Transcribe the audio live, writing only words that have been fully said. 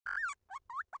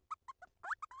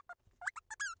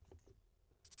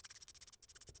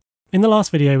In the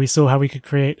last video we saw how we could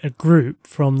create a group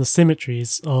from the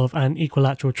symmetries of an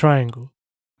equilateral triangle,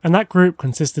 and that group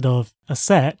consisted of a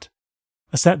set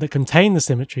that contained the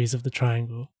symmetries of the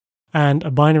triangle, and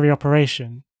a binary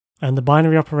operation, and the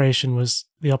binary operation was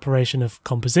the operation of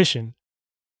composition.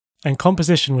 And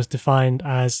composition was defined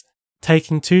as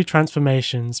taking two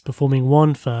transformations, performing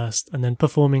one first and then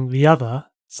performing the other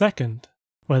second,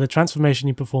 where the transformation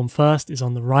you perform first is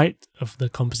on the right of the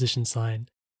composition sign,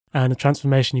 and the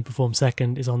transformation you perform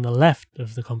second is on the left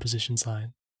of the composition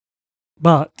sign.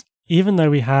 But even though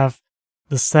we have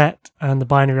the set and the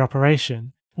binary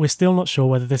operation, we're still not sure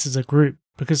whether this is a group,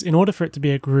 because in order for it to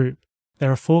be a group, there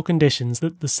are four conditions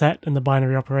that the set and the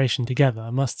binary operation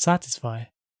together must satisfy.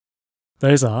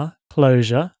 Those are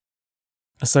closure,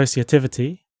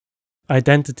 associativity,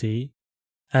 identity,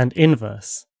 and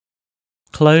inverse.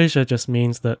 Closure just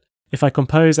means that if I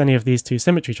compose any of these two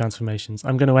symmetry transformations,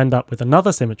 I'm going to end up with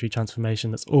another symmetry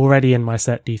transformation that's already in my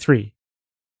set D3.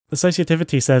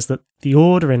 Associativity says that the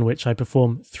order in which I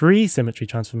perform three symmetry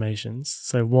transformations,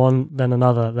 so one, then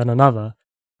another,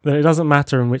 that it doesn't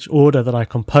matter in which order that I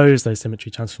compose those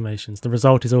symmetry transformations, the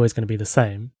result is always going to be the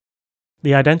same.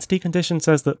 The identity condition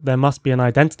says that there must be an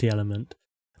identity element,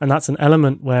 and that's an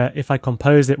element where if I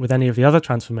compose it with any of the other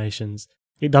transformations,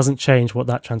 it doesn't change what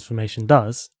that transformation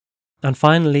does. And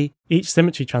finally, each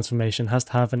symmetry transformation has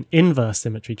to have an inverse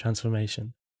symmetry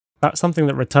transformation. That's something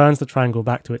that returns the triangle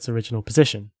back to its original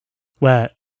position,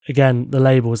 where, again, the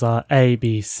labels are A,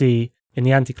 B, C in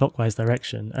the anti-clockwise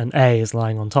direction, and A is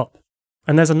lying on top.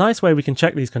 And there's a nice way we can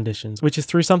check these conditions, which is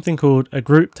through something called a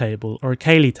group table or a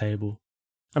Cayley table.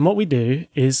 And what we do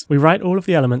is we write all of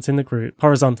the elements in the group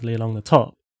horizontally along the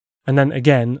top, and then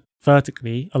again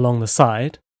vertically along the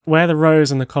side. Where the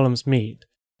rows and the columns meet,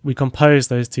 we compose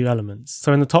those two elements.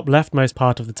 So in the top leftmost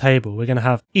part of the table, we're going to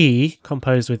have E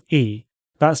composed with E.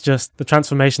 That's just the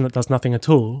transformation that does nothing at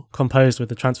all, composed with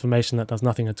the transformation that does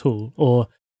nothing at all. Or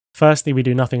firstly we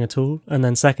do nothing at all, and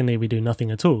then secondly we do nothing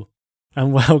at all.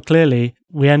 And well, clearly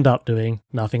we end up doing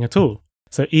nothing at all.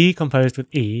 So E composed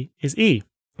with E is E.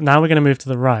 Now we're going to move to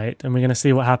the right, and we're going to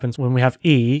see what happens when we have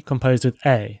E composed with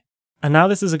A. And now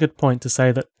this is a good point to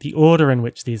say that the order in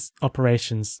which these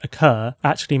operations occur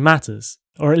actually matters,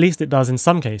 or at least it does in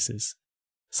some cases.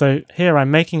 So here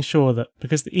I'm making sure that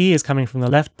because the E is coming from the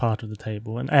left part of the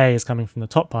table and A is coming from the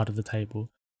top part of the table,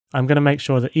 I'm going to make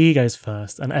sure that E goes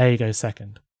first and A goes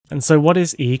second. And so what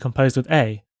is E composed with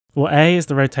A? Well, A is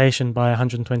the rotation by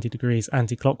 120 degrees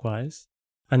anti-clockwise,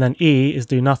 and then E is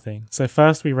do nothing. So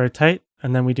first we rotate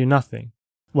and then we do nothing.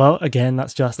 Well, again,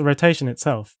 that's just the rotation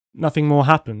itself. Nothing more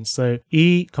happens. So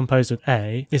E composed with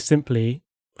A is simply,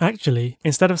 actually,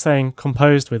 instead of saying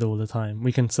composed with all the time,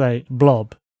 we can say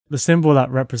blob. The symbol that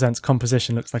represents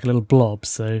composition looks like a little blob,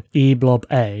 so E blob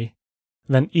A.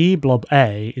 Then E blob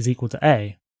A is equal to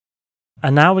A.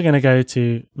 And now we're going to go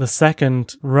to the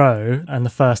second row and the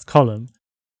first column,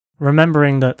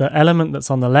 remembering that the element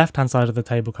that's on the left-hand side of the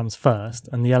table comes first,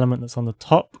 and the element that's on the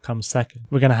top comes second.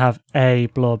 We're going to have A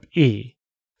blob E.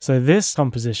 So this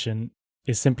composition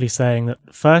is simply saying that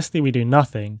firstly we do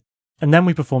nothing, and then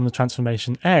we perform the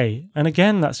transformation A, and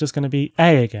again that's just going to be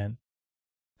A again.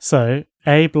 So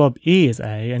A blob E is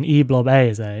A, and E blob A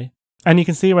is A, and you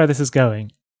can see where this is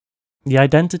going. The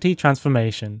identity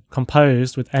transformation,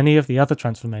 composed with any of the other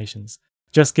transformations,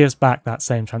 just gives back that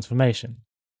same transformation.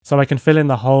 So I can fill in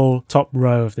the whole top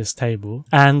row of this table,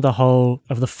 and the whole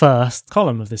of the first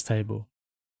column of this table.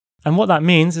 And what that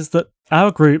means is that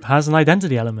our group has an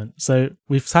identity element, so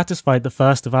we've satisfied the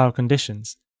first of our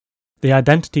conditions. The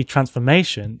identity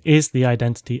transformation is the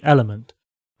identity element.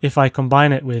 If I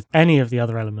combine it with any of the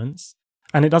other elements,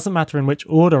 and it doesn't matter in which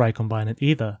order I combine it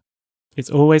either, it's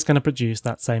always going to produce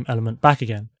that same element back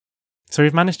again. So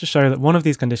we've managed to show that one of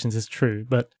these conditions is true,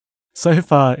 but so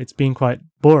far it's been quite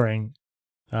boring.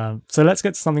 So let's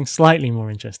get to something slightly more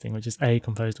interesting, which is A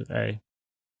composed with A.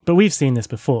 But we've seen this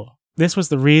before. This was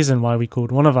the reason why we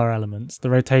called one of our elements, the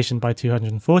rotation by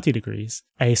 240 degrees,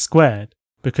 A squared,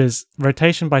 because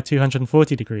rotation by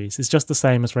 240 degrees is just the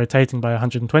same as rotating by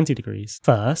 120 degrees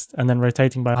first, and then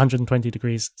rotating by 120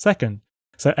 degrees second.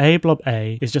 So A blob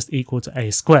A is just equal to A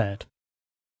squared.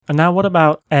 And now what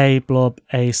about A blob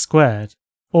A squared,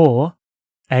 or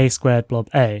A squared blob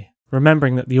A,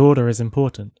 remembering that the order is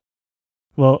important?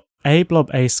 Well, A blob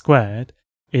A squared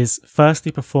is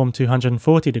firstly perform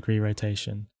 240 degree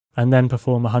rotation, and then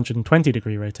perform 120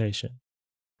 degree rotation.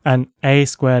 And A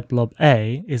squared blob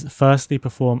A is firstly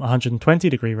perform 120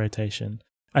 degree rotation,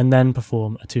 and then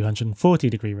perform a 240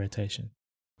 degree rotation.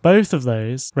 Both of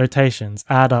those rotations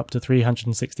add up to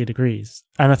 360 degrees,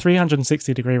 and a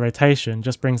 360 degree rotation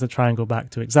just brings the triangle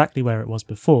back to exactly where it was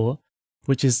before,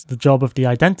 which is the job of the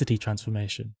identity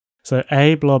transformation. So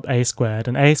A blob A squared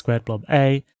and A squared blob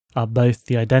A are both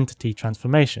the identity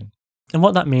transformation. And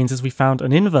what that means is we found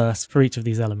an inverse for each of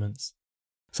these elements.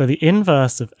 So the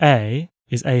inverse of A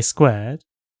is A squared,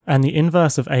 and the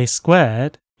inverse of A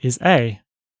squared is A.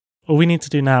 All we need to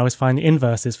do now is find the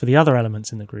inverses for the other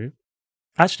elements in the group.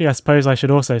 Actually, I suppose I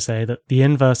should also say that the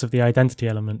inverse of the identity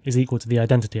element is equal to the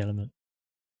identity element.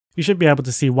 You should be able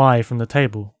to see why from the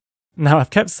table. Now, I've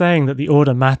kept saying that the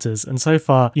order matters, and so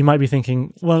far you might be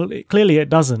thinking, well, clearly it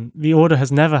doesn't. The order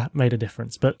has never made a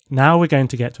difference, but now we're going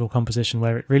to get to a composition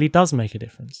where it really does make a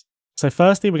difference. So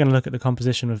firstly, we're going to look at the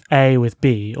composition of A with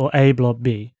B, or A blob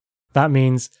B. That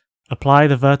means apply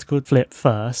the vertical flip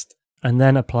first, and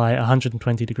then apply a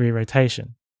 120-degree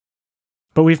rotation.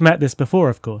 But we've met this before,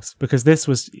 of course, because this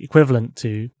was equivalent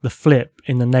to the flip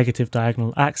in the negative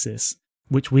diagonal axis,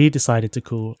 which we decided to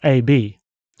call AB,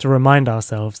 to remind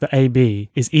ourselves that AB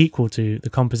is equal to the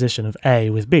composition of A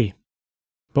with B.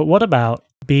 But what about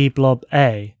B blob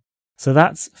A? So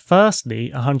that's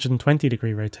firstly a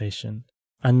 120-degree rotation,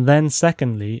 and then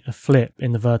secondly a flip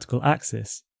in the vertical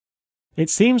axis.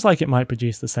 It seems like it might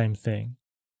produce the same thing,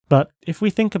 but if we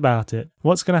think about it,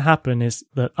 what's going to happen is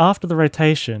that after the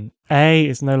rotation, A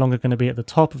is no longer going to be at the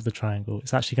top of the triangle,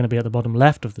 it's actually going to be at the bottom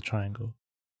left of the triangle,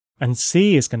 and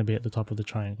C is going to be at the top of the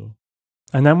triangle.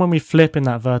 And then when we flip in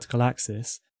that vertical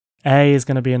axis, A is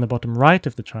going to be in the bottom right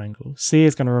of the triangle, C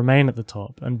is going to remain at the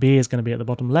top, and B is going to be at the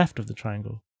bottom left of the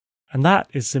triangle. And that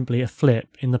is simply a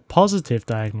flip in the positive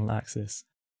diagonal axis.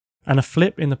 And a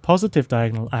flip in the positive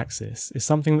diagonal axis is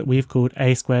something that we've called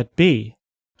A squared B.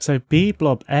 So B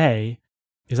blob A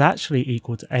is actually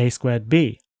equal to A squared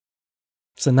B.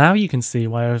 So now you can see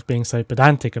why I was being so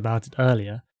pedantic about it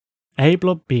earlier. A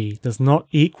blob B does not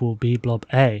equal B blob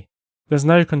A. There's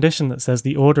no condition that says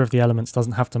the order of the elements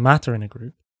doesn't have to matter in a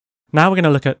group. Now we're going to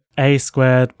look at A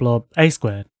squared blob A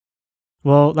squared.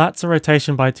 Well, that's a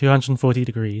rotation by 240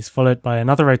 degrees, followed by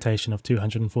another rotation of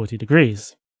 240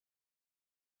 degrees.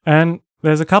 And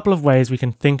there's a couple of ways we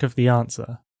can think of the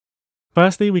answer.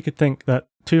 Firstly, we could think that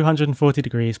 240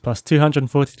 degrees plus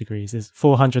 240 degrees is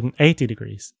 480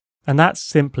 degrees. And that's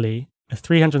simply a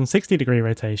 360-degree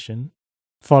rotation,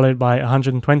 followed by a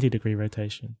 120-degree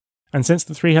rotation. And since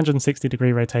the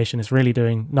 360-degree rotation is really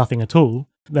doing nothing at all,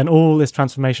 then all this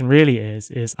transformation really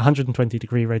is a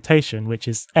 120-degree rotation, which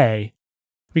is A.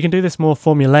 We can do this more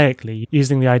formulaically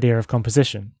using the idea of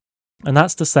composition. And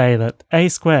that's to say that A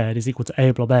squared is equal to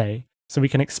A blob A, so we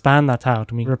can expand that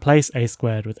out and we replace A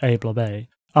squared with A blob A.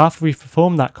 After we've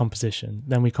performed that composition,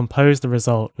 then we compose the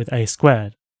result with A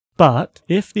squared. But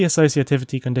if the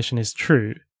associativity condition is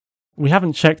true, we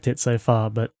haven't checked it so far,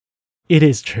 but it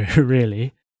is true,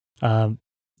 really.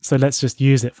 So let's just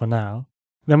use it for now.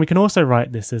 Then we can also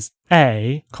write this as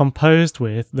A composed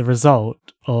with the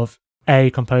result of A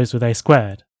composed with A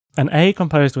squared. And A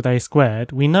composed with A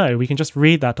squared, we know we can just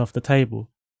read that off the table.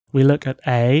 We look at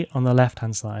A on the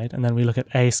left-hand side, and then we look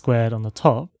at A squared on the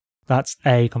top. That's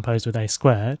A composed with A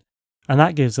squared, and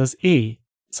that gives us E.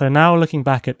 So now looking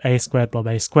back at A squared blob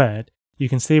A squared, you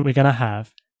can see we're going to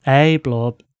have A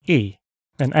blob E.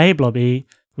 And A blob E,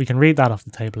 we can read that off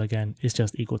the table again, is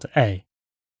just equal to A.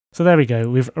 So there we go,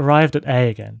 we've arrived at A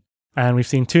again. And we've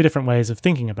seen two different ways of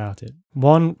thinking about it.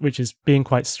 One, which is being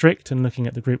quite strict and looking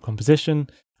at the group composition,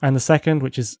 and the second,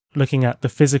 which is looking at the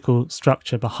physical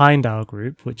structure behind our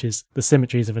group, which is the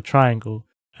symmetries of a triangle,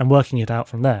 and working it out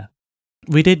from there.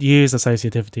 We did use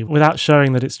associativity without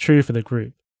showing that it's true for the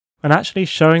group. And actually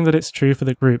showing that it's true for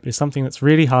the group is something that's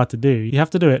really hard to do. You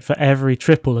have to do it for every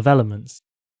triple of elements.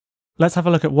 Let's have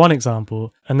a look at one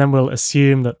example, and then we'll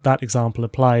assume that that example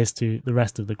applies to the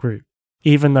rest of the group,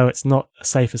 even though it's not a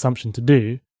safe assumption to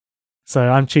do. So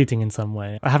I'm cheating in some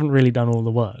way. I haven't really done all the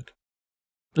work.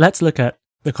 Let's look at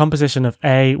the composition of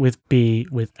A with B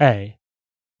with A.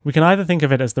 We can either think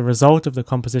of it as the result of the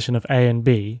composition of A and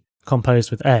B composed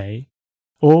with A,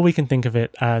 or we can think of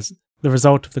it as the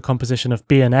result of the composition of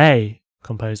B and A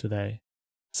composed with A.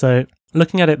 So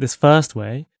looking at it this first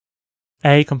way,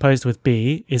 A composed with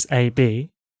B is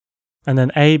AB, and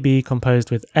then AB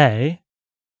composed with A,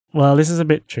 well, this is a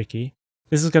bit tricky.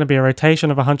 This is going to be a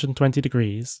rotation of 120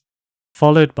 degrees,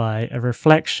 followed by a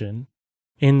reflection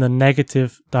in the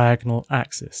negative diagonal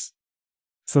axis.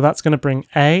 So that's going to bring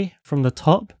A from the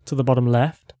top to the bottom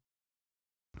left,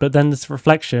 but then this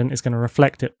reflection is going to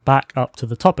reflect it back up to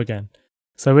the top again.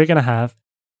 So we're going to have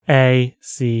A,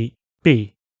 C,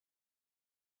 B.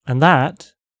 And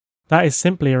that is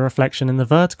simply a reflection in the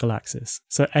vertical axis.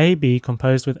 So AB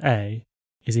composed with A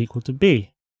is equal to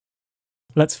B.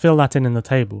 Let's fill that in the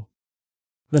table.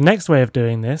 The next way of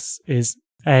doing this is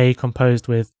A composed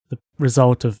with the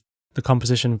result of the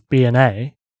composition of B and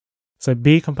A. So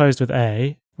B composed with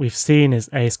A, we've seen is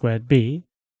A squared B,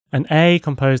 and A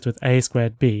composed with A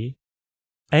squared B.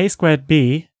 A squared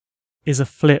B is a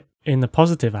flip in the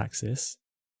positive axis,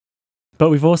 but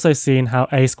we've also seen how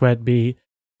A squared B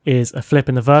is a flip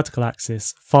in the vertical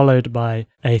axis followed by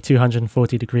a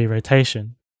 240-degree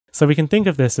rotation. So we can think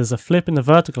of this as a flip in the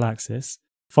vertical axis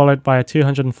followed by a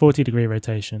 240-degree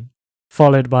rotation,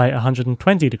 followed by a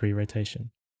 120-degree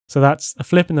rotation. So that's a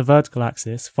flip in the vertical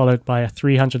axis followed by a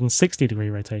 360-degree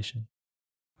rotation.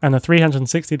 And the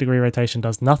 360-degree rotation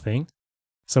does nothing,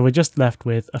 so we're just left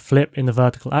with a flip in the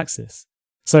vertical axis.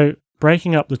 So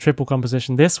breaking up the triple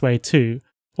composition this way too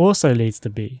also leads to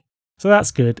B. So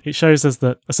that's good. It shows us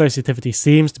that associativity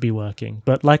seems to be working,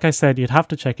 but like I said, you'd have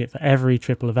to check it for every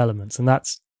triple of elements, and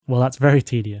that's very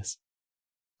tedious.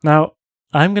 Now,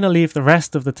 I'm going to leave the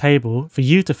rest of the table for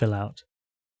you to fill out.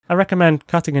 I recommend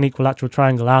cutting an equilateral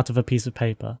triangle out of a piece of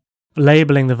paper,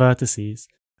 labeling the vertices,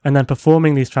 and then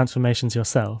performing these transformations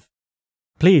yourself.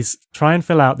 Please try and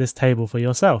fill out this table for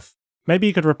yourself. Maybe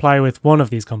you could reply with one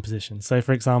of these compositions. So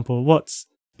for example, what's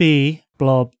B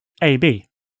blob AB?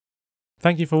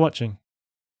 Thank you for watching.